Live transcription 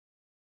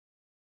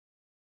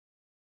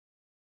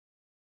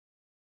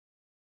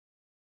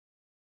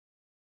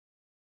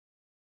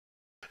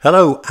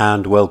Hello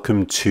and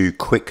welcome to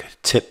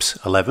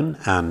Quicktips 11,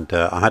 and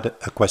I had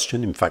a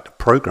question, in fact a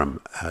program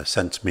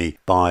sent to me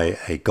by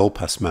a Gold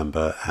Pass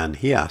member, and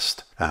he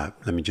asked,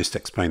 let me just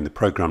explain. The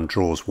program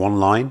draws one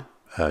line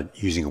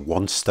using a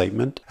one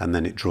statement, and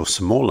then it draws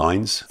some more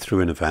lines through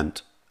an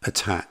event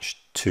attached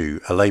to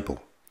a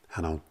label,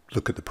 and I'll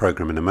look at the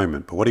program in a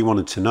moment. But what he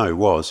wanted to know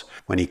was,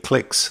 when he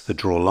clicks the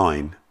draw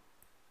line,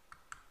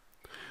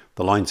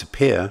 the lines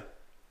appear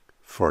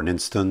for an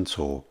instant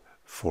or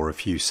for a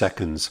few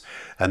seconds,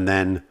 and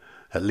then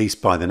at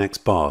least by the next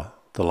bar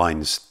the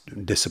lines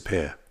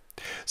disappear.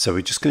 So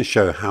we're just going to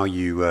show how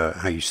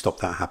you stop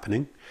that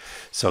happening.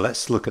 So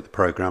let's look at the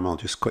program. I'll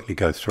just quickly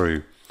go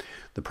through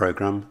the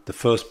program. The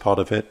first part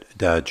of it,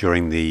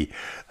 during the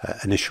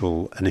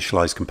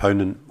initialize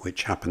component,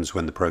 which happens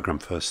when the program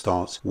first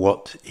starts,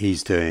 what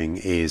he's doing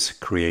is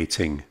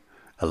creating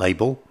a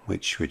label,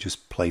 which we're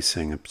just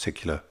placing a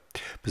particular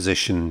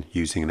position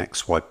using an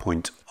XY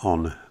point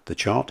on the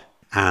chart,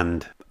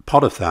 and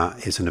part of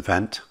that is an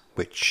event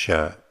which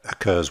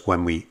occurs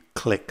when we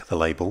click the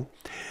label.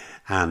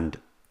 And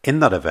in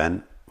that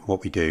event,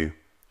 what we do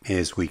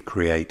is we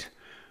create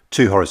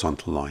two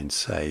horizontal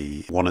lines,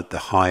 one at the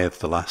high of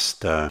the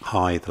last the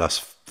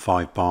last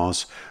 5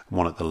 bars,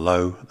 one at the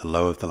low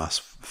of the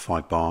last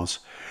 5 bars,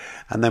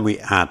 and then we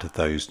add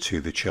those to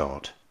the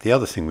chart. The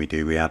other thing we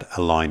do, we add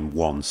a line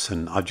once,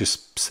 and I've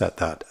just set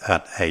that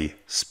at a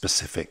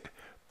specific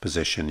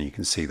position. You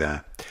can see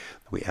there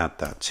we add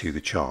that to the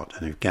chart.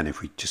 And again,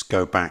 if we just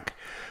go back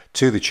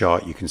to the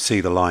chart, you can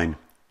see the line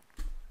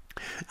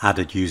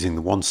added using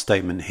the one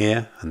statement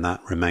here, and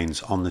that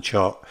remains on the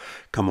chart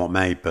come what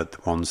may. But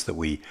the ones that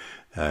we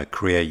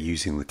create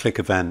using the click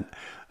event,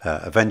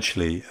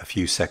 eventually a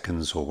few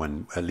seconds, or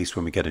at least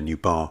when we get a new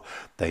bar,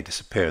 they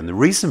disappear. And the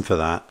reason for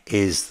that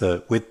is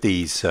that with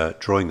these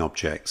drawing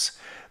objects,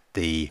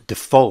 the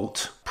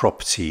default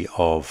property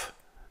of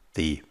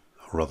the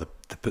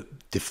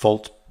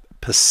default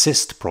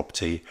persist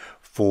property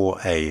for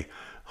a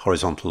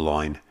horizontal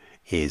line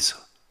is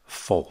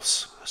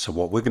false. So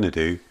what we're going to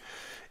do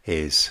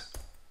is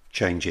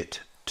change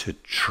it to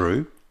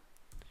true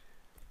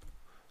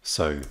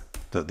so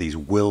that these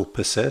will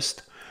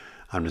persist.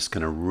 I'm just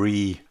going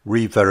to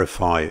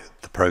re-verify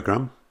the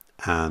program,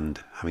 and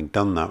having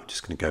done that, we're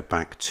just going to go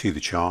back to the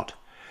chart.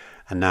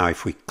 And now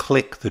if we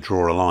click the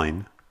draw a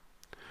line,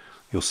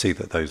 you'll see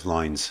that those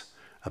lines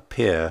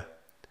appear,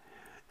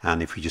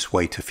 and if we just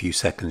wait a few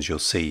seconds, you'll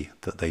see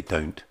that they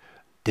don't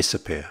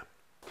disappear.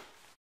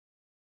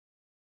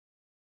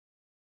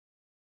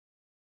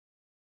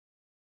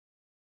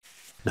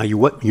 Now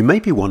you may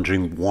be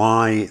wondering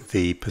why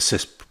the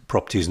persist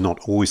property is not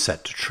always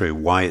set to true,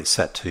 why it's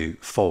set to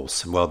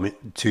false. And well,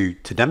 to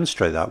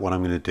demonstrate that, what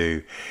I'm going to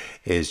do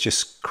is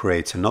just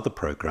create another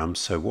program.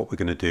 So what we're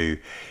going to do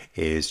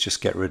is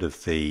just get rid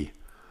of the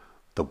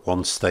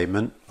one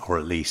statement, or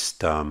at least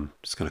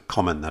just going to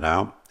comment that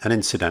out. And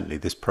incidentally,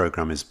 this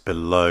program is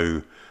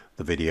below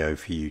the video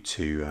for you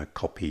to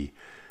copy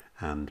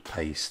and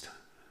paste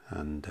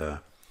and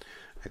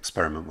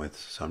experiment with.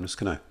 So I'm just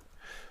going to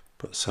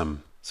put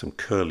some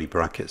curly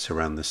brackets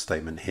around this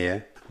statement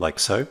here, like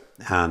so,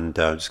 and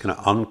I'm just going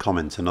to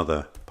uncomment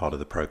another part of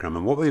the program.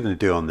 And what we're going to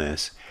do on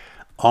this,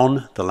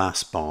 on the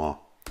last bar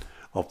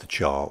of the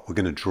chart, we're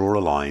going to draw a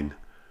line,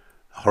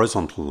 a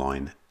horizontal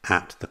line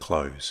at the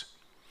close.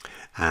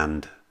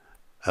 And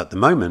at the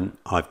moment,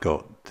 I've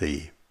got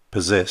the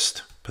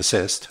persist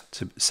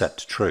set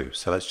to true.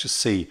 So let's just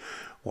see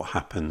what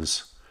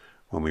happens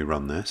when we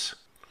run this.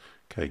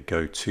 Okay,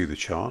 go to the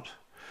chart,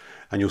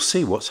 and you'll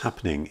see what's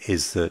happening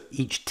is that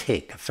each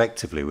tick,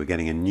 effectively, we're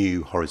getting a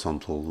new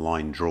horizontal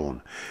line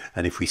drawn.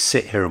 And if we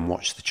sit here and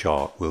watch the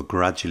chart, we'll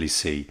gradually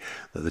see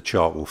that the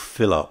chart will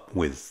fill up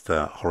with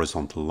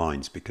horizontal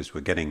lines, because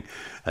we're getting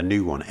a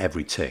new one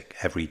every tick,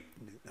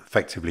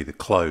 effectively the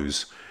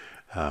close.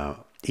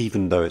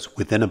 Even though it's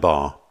within a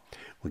bar,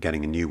 we're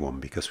getting a new one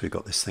because we've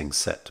got this thing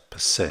set to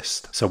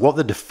persist. So what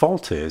the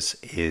default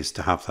is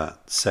to have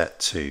that set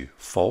to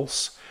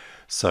false.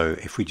 So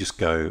if we just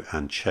go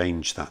and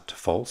change that to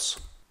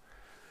false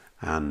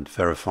and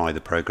verify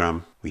the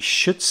program, we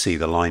should see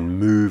the line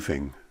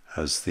moving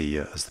as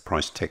the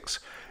price ticks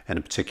in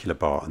a particular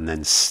bar, and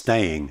then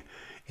staying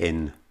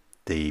in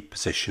the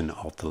position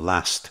of the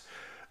last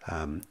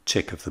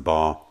tick of the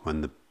bar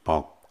when the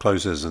bar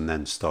closes, and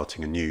then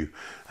starting a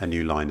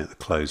new line at the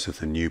close of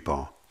the new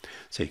bar.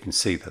 So you can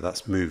see that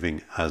that's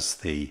moving as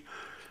the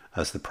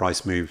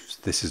price moves.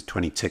 This is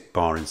 20 tick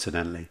bar,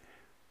 incidentally.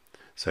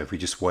 So if we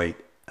just wait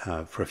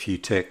for a few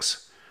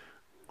ticks,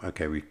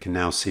 okay, we can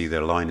now see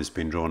the line has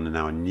been drawn, and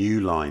now a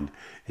new line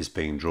is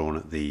being drawn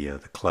at the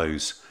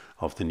close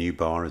of the new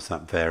bar as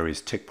that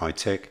varies tick by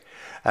tick.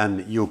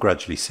 And you'll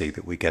gradually see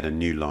that we get a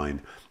new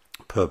line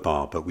per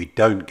bar, but we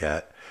don't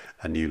get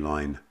a new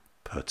line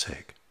per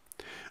tick.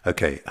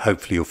 Okay,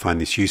 hopefully you'll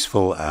find this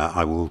useful.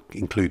 I will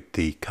include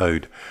the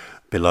code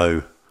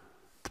below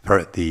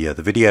the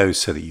video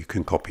so that you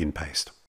can copy and paste.